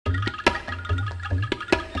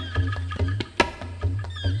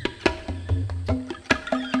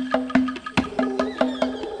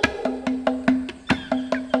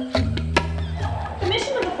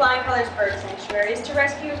Colors Bird Sanctuary is to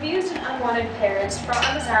rescue abused and unwanted parents from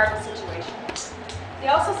undesirable situations. They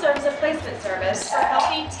also serve as a placement service for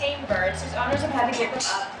healthy, tame birds whose owners have had to give them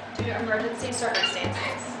up due to emergency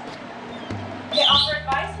circumstances. They offer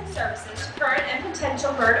advice and services to current and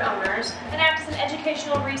potential bird owners and act as an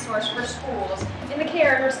educational resource for schools in the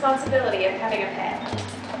care and responsibility of having a pet.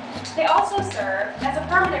 They also serve as a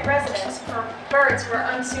permanent residence for birds who are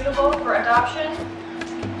unsuitable for adoption,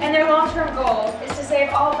 and their long-term goal is to save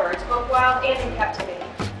all birds, both wild and in captivity.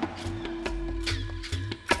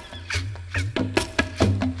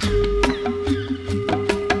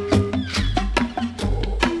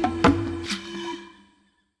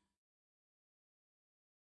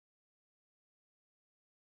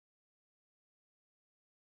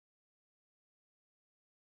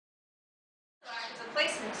 As a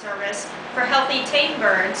placement service for healthy, tame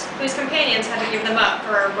birds whose companions had to give them up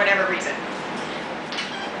for whatever reason.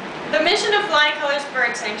 The mission of Flying Colors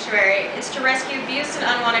Bird Sanctuary is to rescue abused and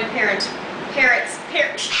unwanted parents.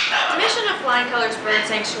 The mission of Flying Colors Bird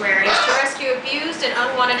Sanctuary is to rescue abused and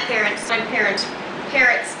unwanted parents.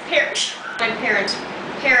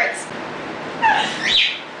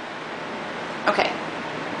 Okay.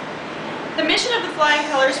 The mission of the Flying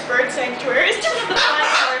Colors Bird Sanctuary is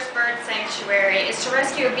to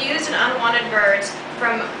rescue abused and unwanted birds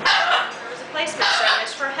from a placement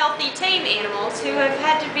service for healthy, tame animals who have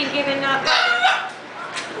had to be given up.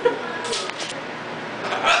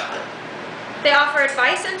 They offer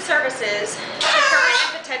advice and services to current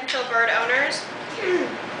and potential bird owners.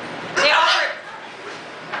 They offer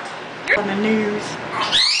on the news.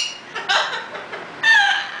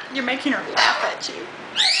 You're making her laugh at you.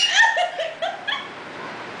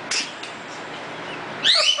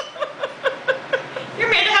 You're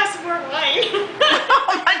made to have some more wine.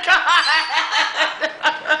 Oh my God!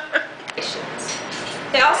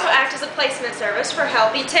 They also act as a placement service for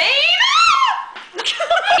healthy, tame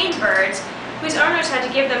birds whose owners had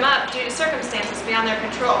to give them up due to circumstances beyond their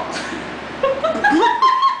control.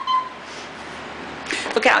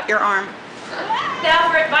 Look out, your arm. They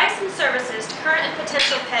offer advice and services to current and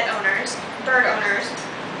potential bird owners.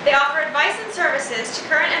 They offer advice and services to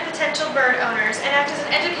current and potential bird owners and act as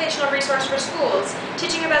an educational resource for schools,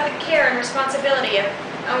 teaching about the care and responsibility of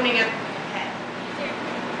owning a pet.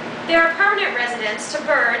 They are permanent residents to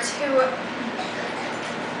birds who are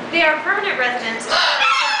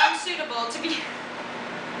unsuitable to be.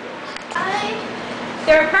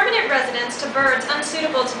 They are permanent residents to birds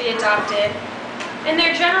unsuitable to be adopted, and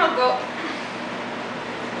their general goal.